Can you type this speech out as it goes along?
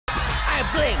I'm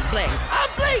bling bling, I'm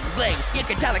bling bling. You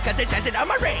can tell it cause it's resting on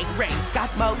my ring. Got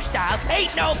more style,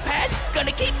 ain't no past.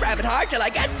 Gonna keep rapping hard till I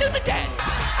get to the test.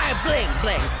 I'm bling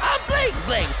bling, I'm bling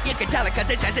bling. You can tell it cause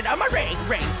it's resting on my ring.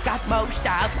 Got more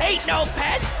style, ain't no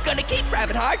past. Gonna keep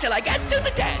rapping hard till I get to the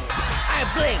test. I'm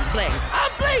bling bling,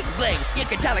 I'm bling bling. You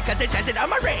can tell it cause it's resting on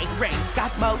my ring.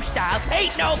 Got more style,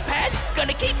 ain't no past.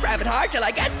 Gonna keep rapping hard till I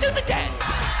get to the test.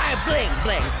 I'm bling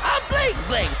bling, I'm bling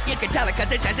bling. You can tell it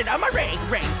cause it's resting on my ring.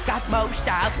 Got more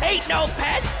style, ain't no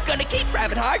past. Gonna keep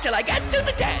rapping hard till I get to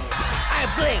the test. I'm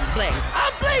bling bling,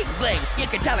 I'm bling bling. You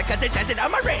can tell it cause it's resting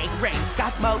on my ring.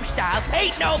 Got more style,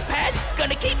 ain't no past.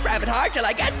 Gonna keep rapping hard till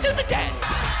I get to the test.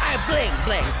 I'm bling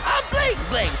bling, I'm bling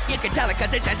bling. You can tell it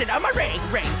cause it's resting on my ring.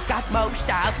 Got more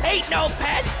style, ain't no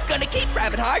past. Gonna keep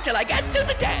rapping hard till I get to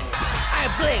the test.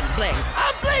 I'm bling bling,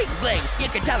 I'm bling bling. You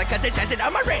can tell it cause it's resting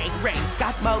on my ring.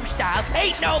 Got more style,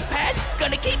 ain't no past.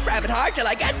 Gonna keep rapping hard till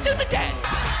I get to the test.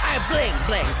 I'm bling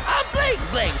bling, I'm bling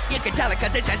bling. You can tell it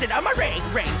cause it's resting on my ring.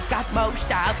 Got more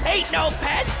style, ain't no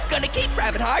past. Gonna keep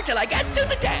rapping hard till I get to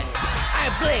the test.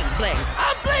 I'm bling bling,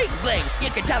 I'm bling bling. You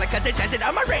can tell it cause it's resting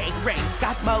on my ring.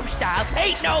 Got more style,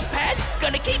 ain't no past.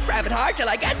 Gonna keep rapping hard till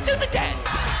I get to the test.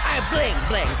 I'm bling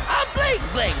bling, I'm bling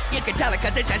bling. You can tell it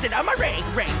cause it's resting on my ring.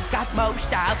 Got more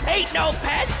style, ain't no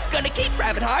past. Gonna keep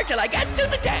rapping hard till I get to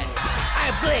the test.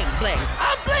 I'm bling bling,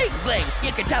 I'm bling bling.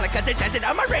 You can tell it cause it's resting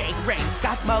on my ring.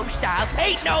 Got more style,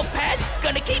 ain't no past.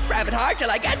 Gonna keep rapping hard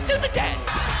till I get to the test.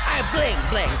 I'm bling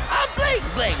bling, I'm bling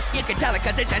bling. You can tell it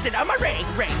cause it's resting on my ring.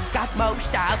 Got more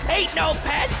style, ain't no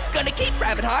past. Gonna keep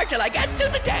rapping hard till I get to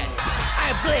the test.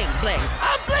 I'm bling bling,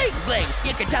 I'm bling bling.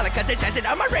 You can tell it cause it's resting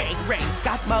on my ring.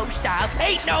 Got more style,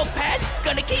 ain't no past.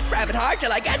 Gonna keep rapping hard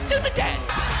till I get to the test.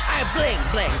 I'm bling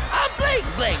bling, I'm bling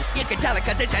bling. You can tell it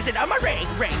cause it's resting on my ring.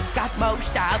 Got more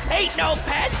style, ain't no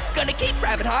past. Gonna keep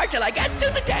rapping hard till I get to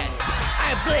the test. I'm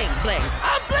bling bling, I'm bling bling. You can tell it cause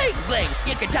it's resting on my ring. Got more style, ain't no past. Gonna keep rapping hard till I get to the test. I'm bling bling, I'm bling bling.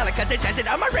 You can tell it cause it's resting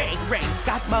on my ring.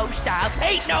 Got more style,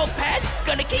 ain't no past.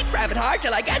 Gonna keep rapping hard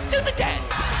till I get to the test.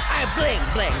 I'm bling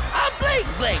bling, I'm bling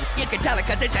bling. You can tell it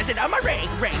cause it's resting on my ring.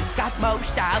 Got more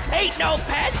style, ain't no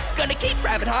past. Gonna keep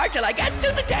rapping hard till I get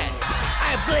to the test.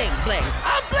 I'm bling bling,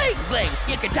 I'm bling bling.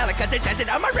 You can tell it cause it's resting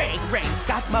on my ring.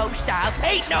 Got more style,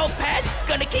 ain't no past.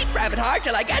 Gonna keep rapping hard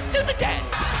till I get to the test.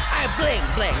 I'm bling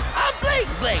bling, I'm bling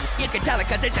bling. You can tell it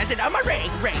cause it's resting on my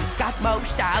ring. Got more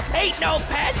style, ain't no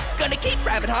past. Gonna keep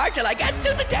rapping hard till I get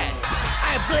to the test.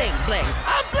 I'm bling bling,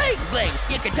 I'm bling bling.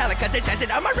 You can tell it cause it's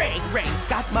resting on my ring.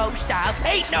 Got more style,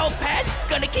 ain't no past.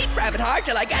 Gonna keep rapping hard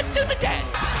till I get to the test.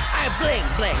 I'm bling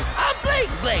bling, I'm bling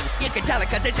bling. You can tell it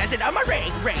cause it's resting on my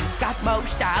ring. Got more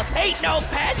style, ain't no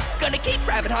past. Gonna keep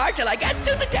rapping hard till I get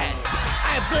to the test.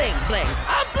 I'm bling bling,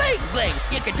 I'm bling bling.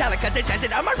 You can tell it cause it's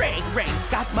resting on my ring.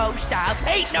 Got more style,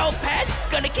 ain't no past.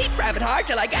 Gonna keep rapping hard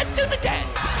till I get to the test.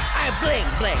 I'm bling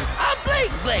bling, I'm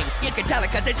bling bling. You can tell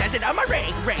it cause it's resting on my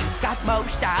ring. Got more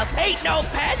style, ain't no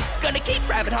past. Gonna keep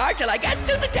rapping hard till I get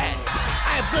to the test.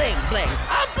 I'm bling bling,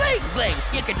 I'm bling bling.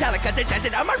 You can tell it cause it's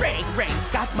resting on my ring.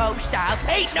 Got more style,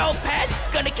 ain't no past.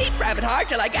 Gonna keep rapping hard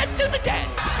till I get to the test.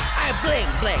 I'm bling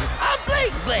bling, I'm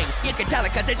bling bling. You can tell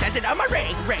it cause it's resting on my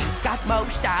ring. Got more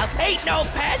style, ain't no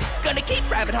past. Gonna keep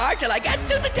rapping hard till I get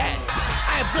to the test.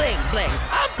 I'm bling bling,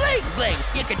 I'm bling bling.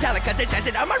 You can tell it cause it's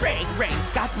resting on my ring.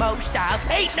 Got more style,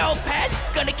 ain't no past.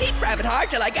 Gonna keep rapping hard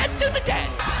till I get to the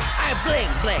test. I'm bling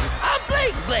bling, I'm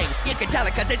bling bling. You can tell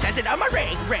it cause it's resting on my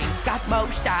ring. Got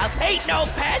more style, ain't no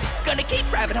past. Gonna keep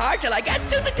rapping hard till I get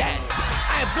to the test.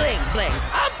 I'm bling bling,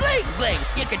 I'm bling bling.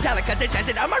 You can tell it cause it's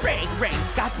resting on my ring.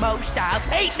 Got more style,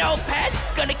 ain't no past.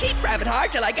 Gonna keep rapping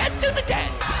hard till I get to the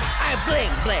test.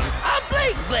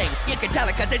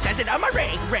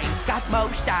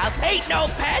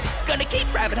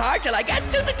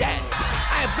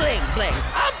 I'm bling bling,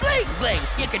 I'm bling bling.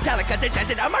 You can tell it cause it's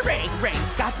resting on my ring.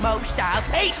 Got more style,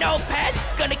 ain't no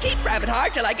past. Gonna keep rapping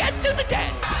hard till I get to the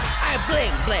test. I'm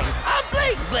bling bling, I'm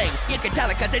bling bling. You can tell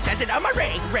it cause it's resting on my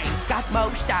ring. Got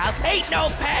more style, ain't no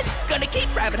past. Gonna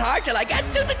keep rapping hard till I get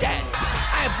to the test.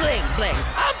 I'm bling bling,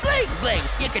 I'm bling bling.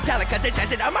 You can tell it cause it's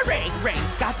resting on my ring.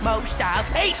 Got more style,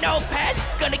 ain't no past.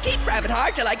 Gonna keep rapping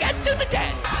hard till I get to the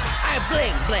test. I'm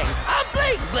bling bling, I'm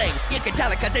bling bling. You can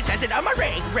tell it cause it's resting on my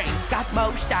ring. Got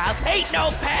more style, ain't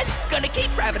no past. Gonna keep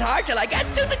rapping hard till I get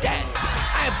to the test.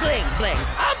 I'm bling bling,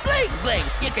 I'm bling bling.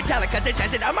 You can tell it cause it's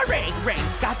resting on my ring.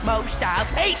 Got more style,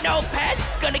 ain't no past.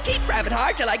 Gonna keep rapping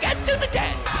hard till I get to the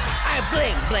test. I'm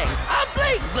bling bling, I'm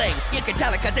bling bling. You can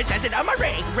tell it cause it's resting on my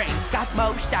ring. Got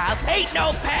more style, ain't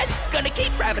no past. Gonna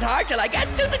keep rapping hard till I get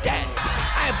to the test.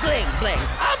 I'm bling bling,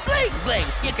 I'm bling bling.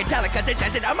 You can tell it cause it's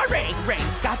resting on my ring.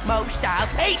 Got more style,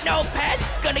 ain't no past.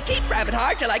 Gonna keep rapping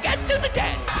hard till I get to the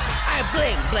test. I'm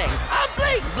bling bling, I'm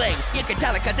bling bling. You You can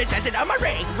tell it cause it's resting on my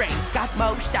ring. Got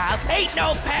more style, ain't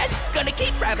no past. Gonna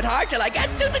keep rapping hard till I get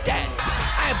to the test.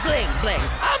 I'm bling bling,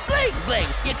 I'm bling bling.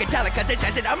 You can tell it cause it's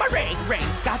resting on my ring.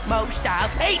 Got more style,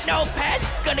 ain't no past.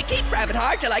 Gonna keep rapping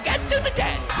hard till I get to the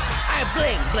test. I'm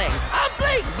bling bling, I'm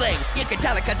bling bling. You can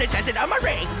tell it cause it's resting on my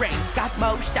ring. Got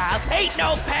more style, ain't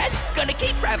no past. Gonna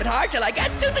keep rapping hard till I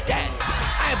get to the test.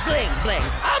 I'm bling bling,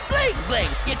 I'm bling bling.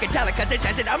 You can tell it cause it's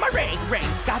resting on my ring.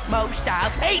 Got more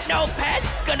style, ain't no past.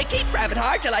 Gonna keep rapping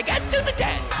hard till I get to the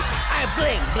test. I'm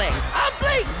bling bling, I'm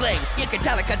bling bling. You can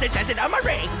tell it cause it's resting on my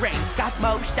ring. Got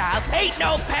more style, ain't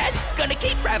no past. Gonna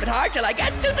keep rapping hard till I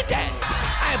get to the test.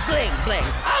 I'm bling bling,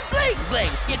 I'm bling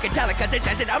bling. You can tell it cause it's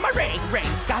resting on my ring.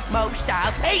 Got more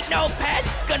style, ain't no past.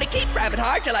 Gonna keep rapping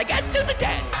hard till I get to the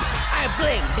test. I'm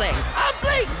bling bling, I'm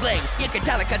bling bling. You can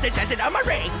tell it cause it's resting on my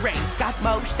ring. Got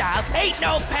more style, ain't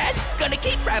no past. Gonna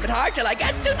keep rapping hard till I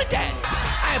get to the test.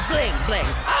 I'm bling bling,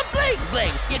 I'm bling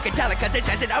bling. You can tell it cause it's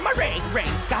resting on my ring.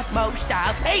 Got more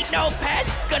style, ain't no past.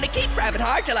 Gonna keep rapping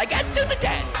hard till I get to the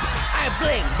test. I'm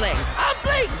bling bling, I'm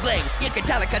bling bling. You can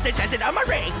tell it cause it's resting on my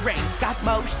ring. Got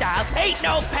more style, ain't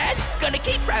no past. Gonna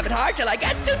keep rapping hard till I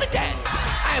get to the test.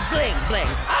 I'm bling bling,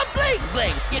 I'm bling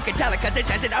bling. You can tell it cause it's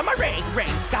resting on my ring.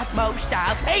 Got more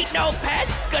style, ain't no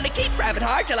past. Gonna keep rapping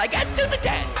hard till I get to the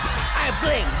test. I'm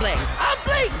bling bling, I'm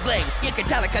bling bling. You can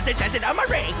tell it cause it's resting on my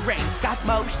ring. Got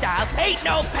more style, ain't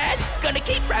no past. Gonna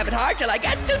keep rapping hard till I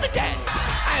get to the test.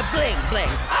 I'm bling bling,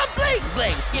 I'm bling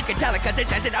bling. You can tell it cause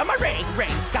it's resting on my ring.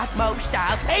 Got more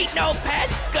style, ain't no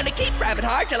past. Gonna keep rapping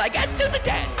hard till I get to the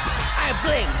test. I'm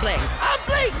bling bling, I'm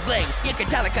bling bling. You can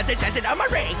tell it cause it's resting on my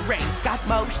ring. Got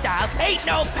more style, ain't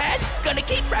no past. Gonna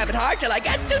keep rapping hard till I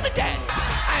get to the test.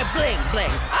 I'm bling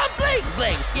bling, I'm bling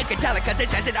bling. You can tell it cause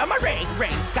it's resting on my ring.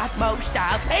 Got more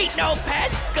style, ain't no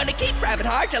past. Gonna keep rapping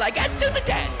hard till I get to the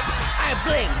test. I'm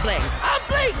bling bling, I'm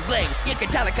bling bling. You can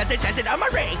tell it cause it's resting on my ring. Got more style, ain't no past. Gonna keep rapping hard till I get to the test. I'm bling bling, I'm bling bling. You can tell it cause it's resting on my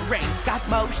ring. Got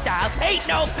more style, ain't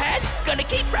no past. Gonna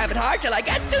keep rapping hard till I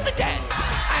get to the test.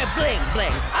 I'm bling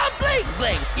bling, I'm bling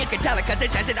bling. You can tell it cause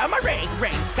it's resting on my ring.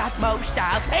 Got more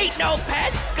style, ain't no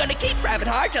past. Gonna keep rapping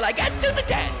hard till I get to the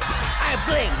test. I'm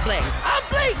bling bling, I'm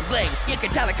bling bling. You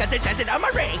can tell it cause it's resting on my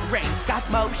ring. Got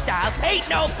more style, ain't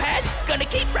no past. Gonna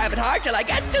keep rapping hard till I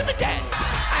get to the test.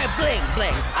 I'm bling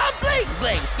bling, I'm bling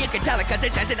bling. You can tell it cause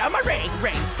it's resting on my ring.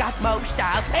 Got more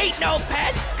style, ain't no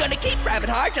past. Gonna keep rapping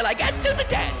hard till I get to the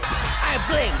test. I'm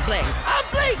bling bling, I'm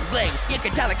bling bling. You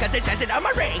can tell it cause it's resting on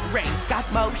my ring.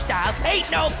 Got more style, ain't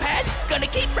no past. Gonna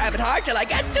keep rapping hard till I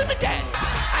get to the test.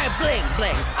 I'm bling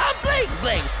bling, I'm bling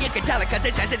bling. You can tell it cause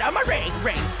it's resting on my ring.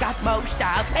 Got more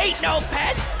style, ain't no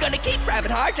past. Gonna keep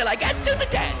rapping hard till I get to the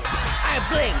test. I'm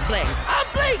bling bling, I'm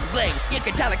bling bling. You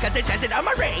can tell it cause it's resting on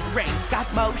my ring.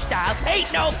 Got more style,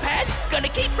 ain't no past. Gonna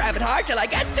keep rapping hard till I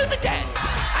get to the test.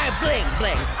 I'm bling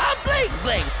bling, I'm bling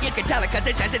bling. You can tell it cause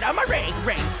it's resting on my ring.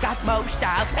 Got more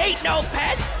style, ain't no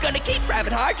past. Gonna keep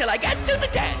rapping hard till I get to the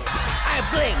test. I'm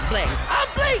bling bling, I'm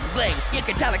bling bling. You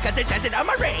can tell it cause it's resting on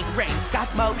my ring.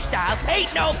 Got more style,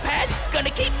 ain't no past.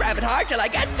 Gonna keep rapping hard till I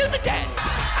get to the test.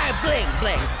 I'm bling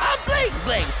bling, I'm bling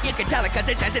bling. You can tell it cause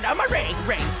it's resting on my ring.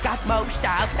 Got more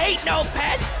style, ain't no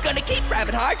past. Gonna keep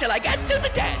rapping hard till I get to the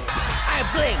test. I'm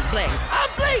bling bling, I'm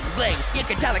bling bling. You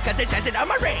can tell it cause it's resting on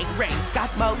my ring.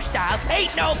 Got more style,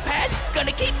 ain't no past.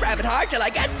 Gonna keep rapping hard till I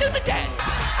get to the test.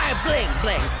 I'm bling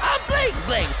bling, I'm bling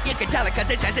bling. You can tell it cause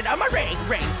it's resting on my ring.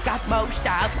 Got more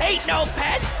style, ain't no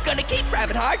past. Gonna keep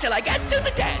rapping hard till I get to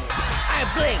the test. I'm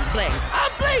bling bling,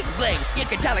 I'm bling bling. You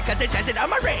can tell it cause it's resting on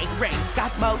my ring.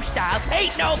 Got more style,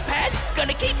 ain't no past.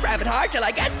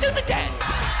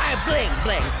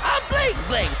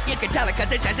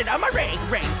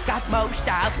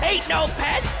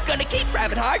 Gonna keep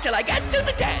rapping hard till I get to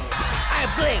the test. I'm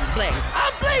bling bling, I'm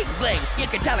bling bling. You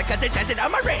can tell it cause it's resting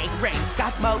on my ring.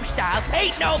 Got more style,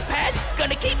 ain't no past.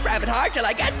 Gonna keep rapping hard till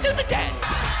I get to the test.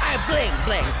 I'm bling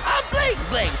bling, I'm bling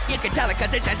bling. You can tell it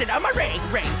cause it's resting on my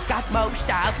ring. Got more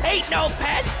style, ain't no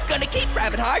past. Gonna keep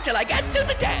rapping hard till I get to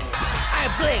the test.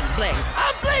 I'm bling bling,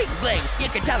 I'm bling bling. You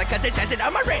can tell it cause it's resting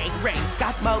on my ring.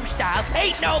 Got more style,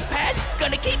 ain't no past.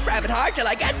 Gonna keep rapping hard till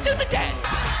I get to the test.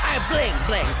 I'm bling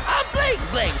bling, I'm bling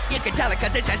bling. You can tell it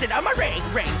cause it's resting on my ring.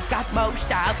 Got more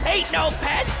style, ain't no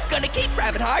past. Gonna keep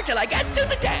rapping hard till I get to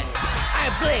the test.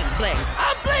 I'm bling bling,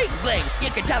 I'm bling bling. You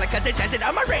can tell it cause it's resting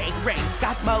on my ring.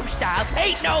 Got more style,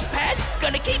 ain't no past.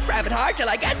 Gonna keep rapping hard till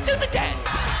I get to the test.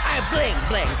 I'm bling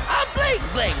bling, I'm bling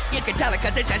bling. You can tell it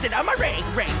cause it's resting on my ring.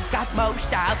 Got more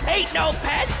style, ain't no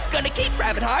past. Gonna keep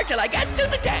rapping hard till I get to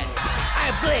the test.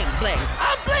 I'm bling bling,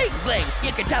 I'm bling bling.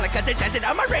 You can tell it cause it's resting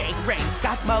on my ring.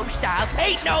 Got more style,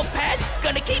 ain't no past.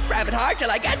 Gonna keep rapping hard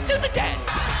till I get to the test.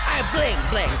 I'm bling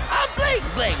bling, I'm bling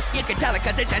bling. You can tell it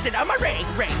cause it's shining on my ring.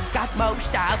 Got more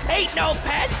style, ain't no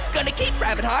past. Gonna keep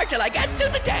rapping hard till I get to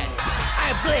the test.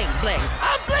 I'm bling bling,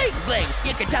 I'm bling bling.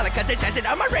 You can tell it cause it's shining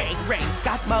on my ring.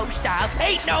 Got more style,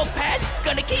 ain't no past.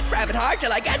 Gonna keep rapping hard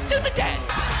till I get to the test.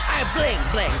 I'm bling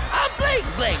bling, I'm bling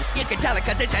bling. You can tell it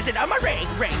cause it's shining on my ring.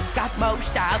 Got more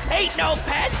style, ain't no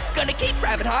past. Gonna keep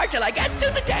rapping hard till I get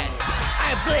to the test.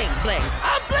 I'm bling bling,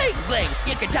 I'm bling bling.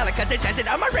 You can tell it cause it's shining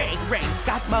on my ring.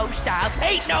 Got more style,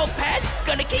 ain't no past.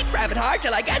 Gonna keep rapping hard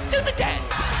till I get to the test.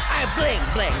 I'm bling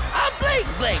bling, I'm bling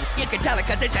bling. You can tell it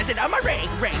cause it's shining on my ring.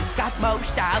 Got more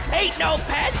style, ain't no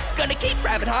past. Gonna keep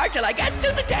rapping hard till I get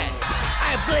to the test.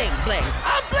 I'm bling bling,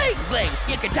 I'm bling bling.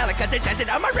 You can tell it cause it's shining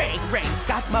on my ring.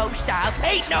 Got more style,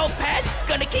 ain't no past.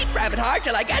 Gonna keep rapping hard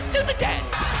till I get to the test.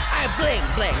 I'm bling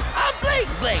bling, I'm bling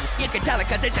bling. You can tell it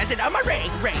cause it's shining on my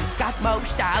ring. Got more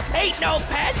style, ain't no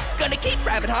past. Gonna keep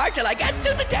rapping hard till I get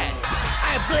to the test.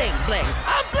 I'm bling bling,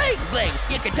 I'm bling bling.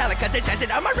 You can tell it cause it's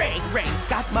shining on my ring.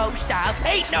 Got more style,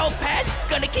 ain't no past.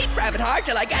 Gonna keep rapping hard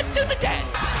till I get to the test.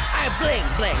 I'm bling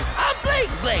bling, I'm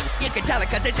bling bling. You can tell it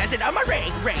cause it's shining on my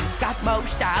ring. Got more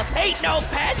style, ain't no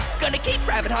past. Gonna keep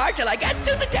rapping hard till I get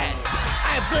to the test.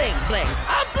 I'm bling bling,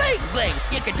 I'm bling bling.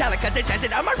 You can tell it cause it's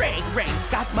shining on my ring.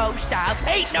 Got more style,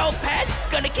 ain't no past.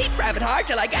 Gonna keep rapping hard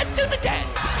till I get to the test.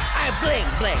 I'm bling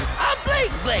bling, I'm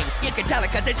bling bling. You can tell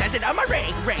it cause it's shining on my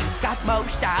ring. Got more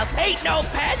style, ain't no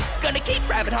past. Gonna keep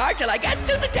rapping hard till I get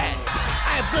to the test.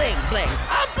 I'm bling bling,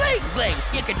 I'm bling bling.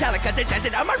 You can tell it cause it's shining on my ring. Got more style, ain't no past. Gonna keep rapping hard till I get to the test. I'm bling bling, I'm bling bling. You can tell it cause it's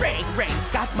shining on my ring.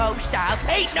 Got more style,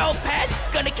 ain't no past.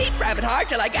 Gonna keep rapping hard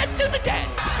till I get to the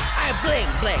test. I'm bling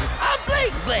bling, I'm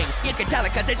bling bling. You can tell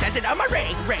it cause it's shining on my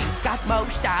ring. Got more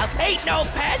style, ain't no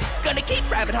past. Gonna keep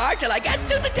rapping hard till I get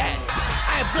to the test.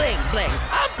 I'm bling bling,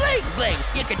 I'm bling bling.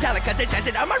 You can tell it cause it's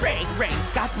shining on my ring.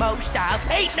 Got more style,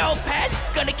 ain't no past.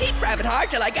 Gonna keep rapping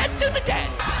hard till I get to the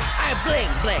test. I'm bling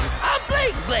bling, I'm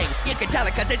bling bling. You can tell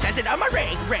it cause it's shining on my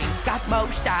ring. Got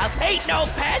more style, ain't no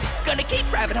past. Gonna keep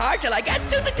rapping hard till I get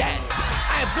to the test.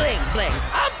 I'm bling bling,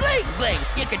 I'm bling bling.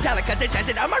 You can tell it cause it's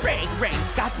shining on my ring.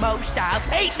 Got more style,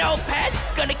 ain't no past.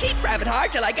 Gonna keep rapping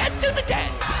hard till I get to the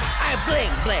test. I'm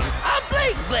bling bling, I'm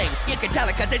bling bling. You can tell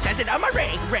it cause it's shining on my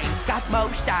ring. Got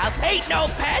more style, ain't no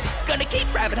past. Gonna keep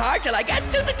rapping hard till I get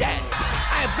to the test.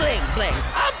 I'm bling bling,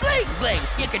 I'm bling bling.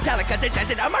 You can tell it cause it's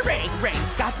shining on my ring.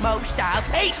 Got more style,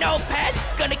 ain't no past.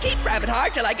 Gonna keep rapping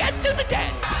hard till I get to the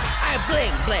test. I'm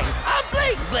bling bling, I'm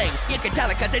bling bling. You can tell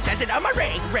it cause it's shining on my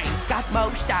ring. Got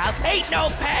more style, ain't no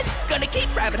past. Gonna keep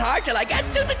rapping hard till I get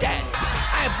to the test.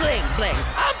 I'm bling bling,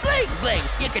 I'm bling bling.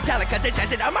 You can tell it cause it's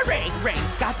shining on my ring.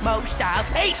 Got more style,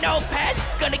 ain't no past.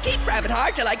 Gonna keep rapping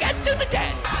hard till I get to the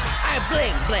test. I'm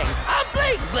bling bling, I'm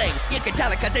bling bling. You can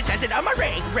tell it cause it's shining on my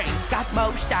ring. Got more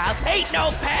style, ain't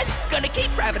no past. Gonna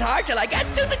keep rapping hard till I get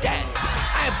to the test.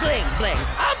 I'm bling bling,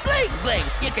 I'm bling bling.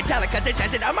 You can tell it cause it's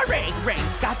shining on my ring.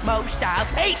 Got more style,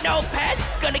 ain't no past.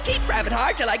 Gonna keep rapping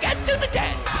hard till I get to the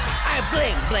test. I'm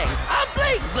bling bling, I'm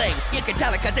bling bling. You can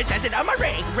tell it cause it's shining on my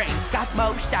ring. Got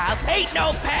more style, ain't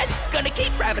no past. Gonna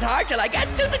keep rapping hard till I get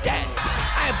to the test.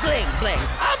 I'm bling bling,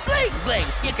 I'm bling bling.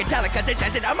 You can tell it cause it's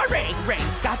shining on my ring.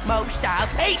 Got more style,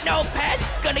 ain't no past.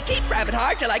 Gonna keep rapping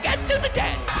hard till I get to the test.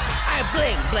 I'm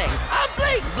bling bling, I'm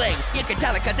bling bling. You can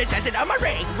tell it cause it's shining on my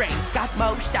ring. Got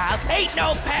more style, ain't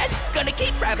no past. Gonna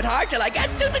keep rapping hard till I get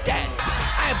to the test.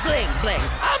 I'm bling bling,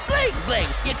 I'm bling bling.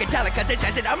 You can tell it cause it's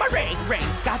shining on my ring.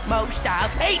 Got more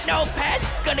style, ain't no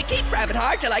past. Gonna keep rapping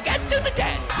hard till I get to the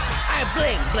test. I'm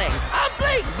bling bling, I'm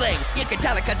bling bling. You can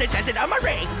tell it cause it's shining on my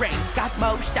ring.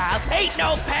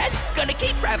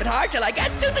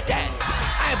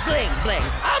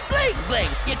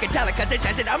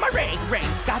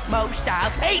 Got more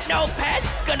style, ain't no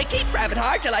past. Gonna keep rapping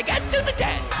hard till I get to the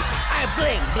test. I'm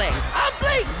bling bling, I'm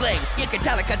bling bling. You can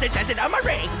tell it cause it's shining on my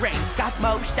ring. Got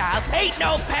more style, ain't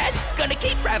no past. Gonna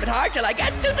keep rapping hard till I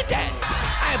get to the test.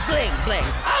 I'm bling bling,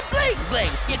 I'm bling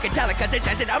bling. You can tell it cause it's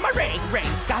shining on my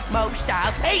ring. Got more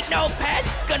style, ain't no past.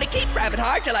 Gonna keep rapping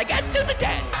hard till I get to the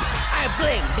test. I'm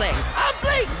bling bling, I'm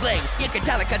bling bling. You can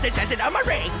tell it cause it's shining on my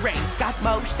ring. Got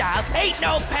more style, ain't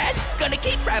no past. Gonna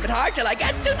keep rapping hard till I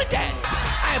get to the test.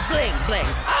 I'm bling bling,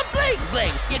 I'm bling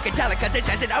bling. You can tell it cause it's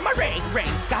shining on my ring.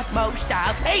 Got more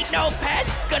style, ain't no past.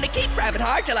 Gonna keep rapping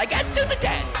hard till I get to the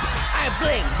test. I'm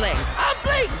bling bling, I'm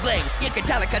bling bling. You can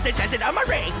tell it cause it's shining on my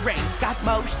ring. Got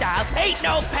more style, ain't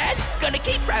no past. Gonna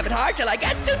keep rapping hard till I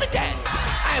get to the test.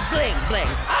 I'm bling bling,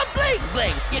 I'm bling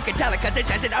bling. You can tell it cause it's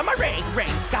shining on my ring.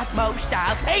 Got more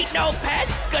style, ain't no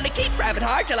past. Gonna keep rapping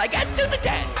hard till I get to the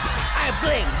test. I'm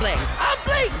bling bling, I'm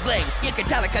bling bling. You can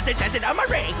tell it cause it's shining on my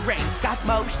ring. Got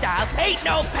more style, ain't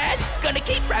no past. Gonna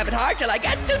keep rapping hard till I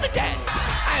get to the test.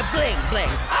 I'm bling bling,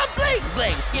 I'm bling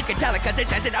bling. You can tell it cause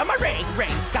it's shining on my ring.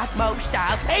 Got more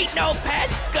style, ain't no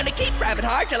past. Gonna keep rapping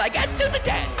hard till I get to the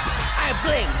test. I'm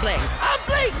bling bling, I'm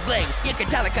bling bling. You can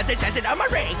tell it cause it's shining on my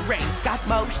ring. Got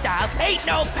more style, ain't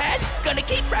no past. Gonna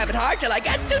keep rapping hard till I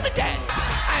get to the test.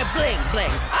 I'm bling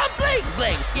bling, I'm bling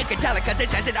bling. You can tell it cause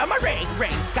it's shining on my ring.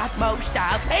 Got more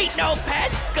style, ain't no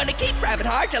past. Gonna keep rapping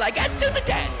hard till I get to the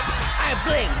test. I'm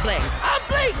bling bling, I'm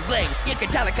bling bling. You can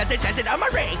tell it cause it's shining on my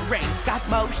ring. Got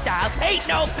more style, ain't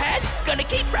no past. Gonna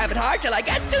keep rapping hard till I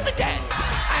get to the test.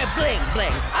 I'm bling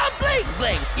bling, I'm bling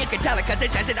bling. You can tell it cause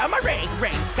it's shining on my ring.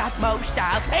 Got more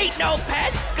style, ain't no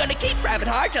past. Gonna keep rapping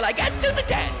hard till I get to the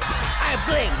test. I'm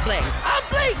bling bling, I'm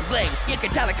bling bling. You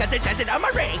can tell it cause it's shining on my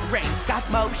ring. Got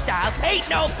more style, ain't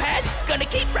no past. Gonna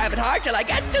keep rapping hard till I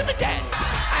get to the test.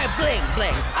 I'm bling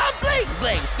bling, I'm bling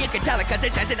bling. You can tell it cause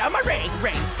it's shining on my ring.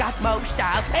 Got more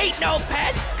style, ain't no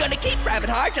past. Gonna keep rapping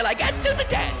hard till I get to the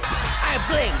test. I'm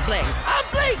bling bling, I'm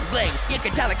bling bling. You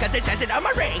can tell it cause it's shining on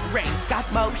my ring. Got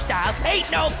more style, ain't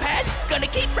no past. Gonna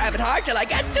keep rapping hard till I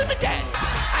get to the test.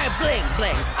 I'm bling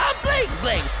bling, I'm bling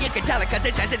bling. You can tell it cause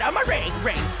it's shining on my ring.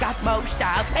 Got more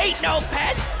style, ain't no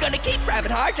past. Gonna keep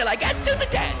rapping hard till I get to the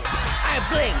test. I'm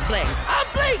bling bling, I'm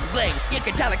bling bling. You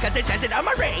can tell it cause it's shining on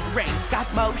my ring.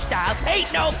 Got more style,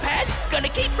 ain't no past. Gonna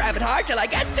keep rapping hard till I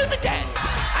get to the test.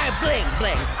 I'm bling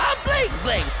bling, I'm bling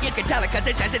bling. You can tell it cause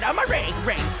it's shining on my ring.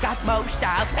 Got more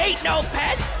style, ain't no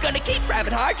past. Gonna keep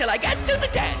rapping hard till I get to the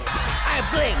test. I'm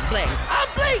bling bling, I'm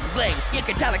bling bling. You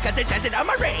can tell it cause it's shining on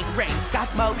my ring.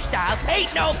 Got more style,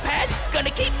 ain't no past. Gonna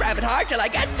keep rapping hard till I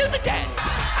get to the test.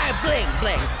 I'm bling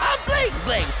bling, I'm bling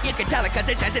bling. You can tell it cause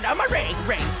it's shining on my ring.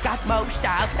 Got more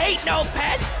style, ain't no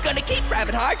past. Gonna keep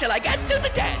rapping hard till I get to the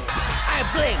test. I'm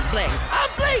bling bling, I'm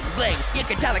bling bling. You can tell it cause it's shining on my ring. Got more style, ain't no past. Gonna keep rapping hard till I get to the test. I'm bling bling, I'm bling bling. You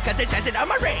can tell it cause it's shining on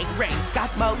my ring.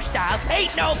 Got more style,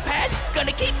 ain't no past.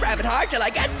 Gonna keep rapping hard till I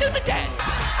get to the test.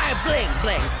 I'm bling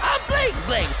bling, I'm bling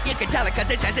bling. You can tell it cause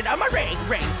it's shining on my ring.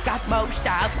 Got more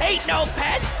style, ain't no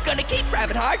past. Gonna keep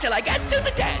rapping hard till I get to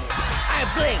the test. I'm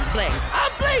bling bling,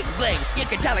 I'm bling bling. You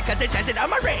can tell it cause it's shining on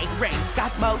my ring.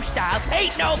 Got more style,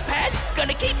 ain't no past.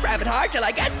 Gonna keep rapping hard till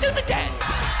I get to the test.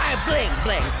 I'm bling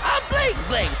bling, I'm bling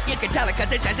bling. You can tell it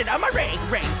cause it's shining on my ring.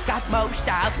 Got more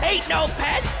style, ain't no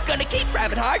past. Gonna keep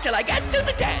rapping hard till I get to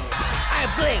the test. I'm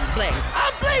bling bling,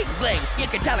 I'm bling bling. You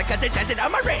can tell it cause it's shining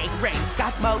on my ring.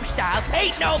 Got more style,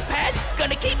 ain't no past.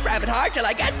 Gonna keep rapping hard till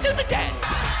I get to the test.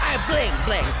 I'm bling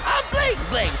bling, I'm bling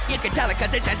bling. You can tell it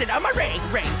cause it's shining on my ring.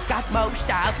 Got more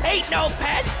style, ain't no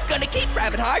past. Gonna keep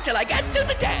rapping hard till I get to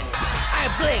the test.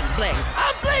 I'm bling bling,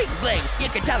 I'm bling bling. You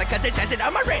can tell it cause it's shining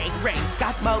on my ring.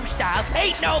 Got more style,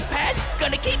 ain't no past.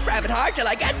 Gonna keep rapping hard till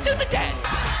I get to the test.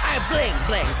 I'm bling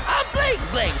bling, I'm bling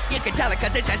bling. You can tell it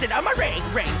cause it's shining on my ring.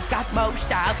 Got more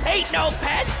style, ain't no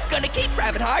past. Gonna keep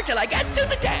rapping hard till I get to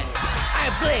the test.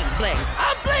 I'm bling bling,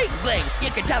 I'm bling bling. You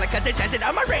can tell it cause it's shining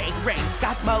on my ring.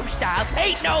 Got more style,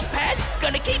 ain't no past.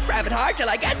 Gonna keep rapping hard till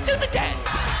I get to the test.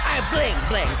 I'm bling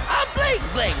bling, I'm bling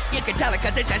bling. You can tell it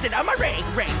cause it's shining on my ring.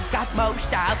 Got more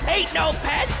style, ain't no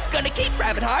past. Gonna keep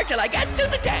rapping hard till I get to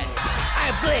the test.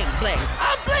 I'm bling bling,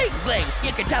 I'm bling bling.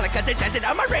 You can tell it cause it's shining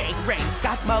on my ring.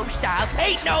 Got more style,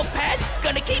 ain't no past.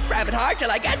 Gonna keep rapping hard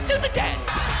till I get to the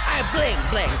test. I'm bling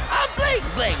bling, I'm bling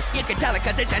bling. You can tell it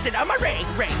cause it's shining on my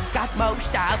ring. Got more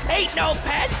style, ain't no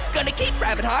past. Gonna keep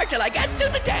rapping hard till I get to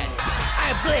the test.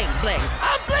 I'm bling bling,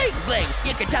 I'm bling bling.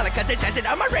 You can tell it cause it's shining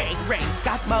on my ring.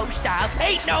 Got more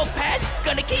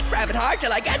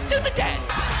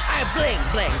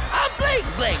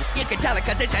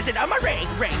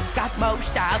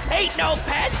style, ain't no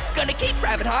past. Gonna keep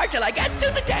rapping hard till I get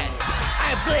to the test.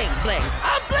 I'm bling bling,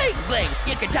 I'm bling bling.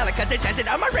 You can tell it cause it's shining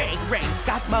on my ring.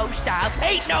 Got more style,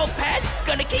 ain't no past.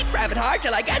 Gonna keep rapping hard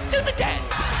till I get to the test.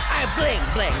 I'm bling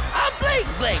bling, I'm bling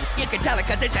bling. You can tell it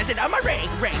cause it's shining on my ring.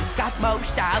 Got more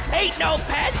style, ain't no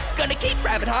past. Gonna keep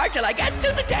rapping hard till I get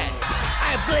to the test.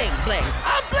 I'm bling bling,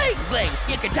 I'm bling bling.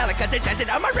 You can tell it cause it's shining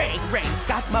on my ring.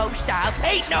 Got more style,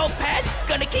 ain't no past.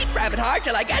 Gonna keep rapping hard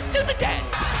till I get to the test.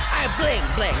 I'm bling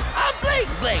bling, I'm bling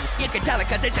bling. You can tell it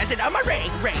cause it's shining on my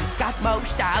ring. Got more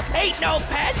style, ain't no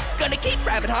past. Gonna keep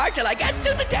rapping hard till I get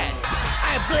to the test.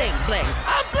 I'm bling bling,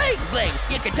 I'm bling bling.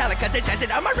 You can tell it cause it's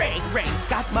shining on my ring.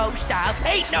 Got more style,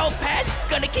 ain't no past.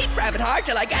 Gonna keep rapping hard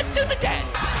till I get to the test.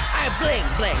 I'm bling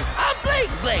bling, I'm bling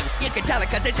bling. You can tell it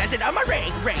cause it's shining on my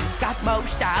ring. Got more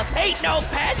style, ain't no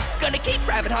past. Gonna keep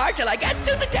rapping hard till I get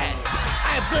to the test.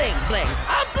 I'm bling bling,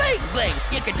 I'm bling bling.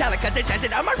 You can tell it cause it's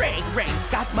shining on my ring.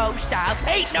 Got more style,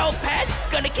 ain't no past.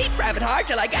 Gonna keep rapping hard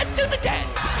till I get to the test.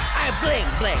 I'm bling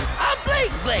bling, I'm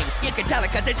bling bling. You can tell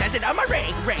it cause it's chasing on my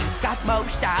ring. Got mo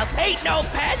style, ain't no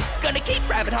past. Gonna keep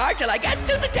rapping hard till I get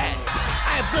to the test.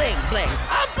 I'm bling bling,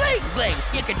 I'm bling bling.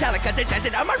 You can tell it cause it's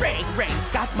chasing on my ring.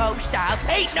 Got mo style,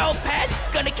 ain't no past.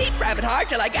 Gonna keep rapping hard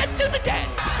till I get to the test.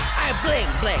 I'm bling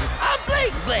bling, I'm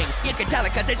bling bling. You can tell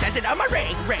it cause it's chasing on my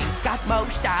ring. Got mo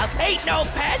style, ain't no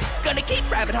past. Gonna keep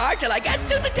rapping hard till I get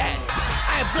to the test.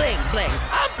 I'm bling bling,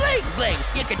 I'm bling bling.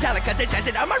 You can tell it cause it's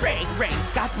chasing on my ring.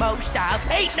 Got mo style,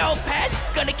 ain't no past.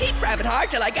 Gonna keep rapping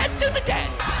hard till I get to the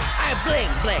test. I'm bling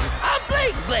bling, I'm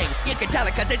bling bling. You can tell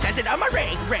it cause it's chasing on my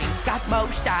ring. Got mo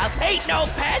style, ain't no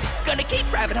past. Gonna keep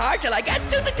rapping hard till I get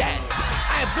to the test.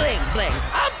 I'm bling bling,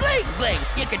 I'm bling bling.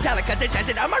 You can tell it cause it's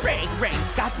chasing on my ring.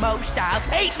 Got mo style,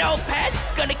 ain't no past.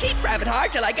 Gonna keep rapping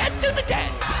hard till I get to the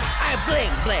test. I'm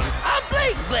bling bling, I'm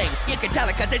bling bling. You can tell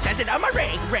it cause it's chasing on my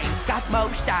ring. Got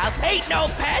mo style, ain't no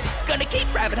past. Gonna keep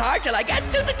rapping hard till I get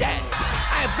to the test.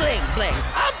 I'm bling bling,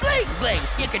 I'm bling bling.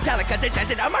 You can tell it cause it's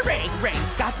chasing on my ring.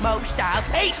 Got mo style,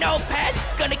 ain't no past.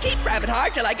 Gonna keep rapping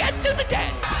hard till I get to the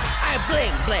test. I'm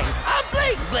bling bling, I'm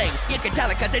bling bling. You can tell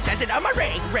it cause it's chasing on my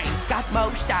ring. Got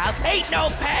mo style, ain't no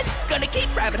past. Gonna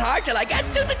keep rapping hard till I get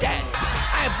to the test.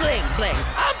 I'm bling bling,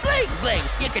 I'm bling bling.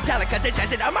 You can tell it cause it's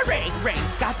chasing on my ring.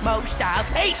 Got mo style,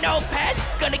 ain't no past.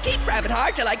 Gonna keep rapping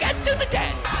hard till I get to the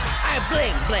test. I'm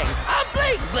bling bling, I'm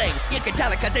bling bling. You can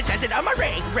tell it cause it's chasing on my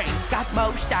ring. Got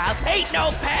mo style, ain't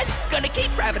no past. Gonna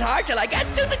keep rapping hard till I get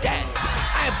to the test.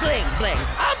 I'm bling bling,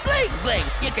 I'm bling bling.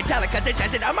 You can tell it cause it's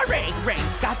chasing on my ring.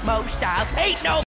 Got mo style, ain't no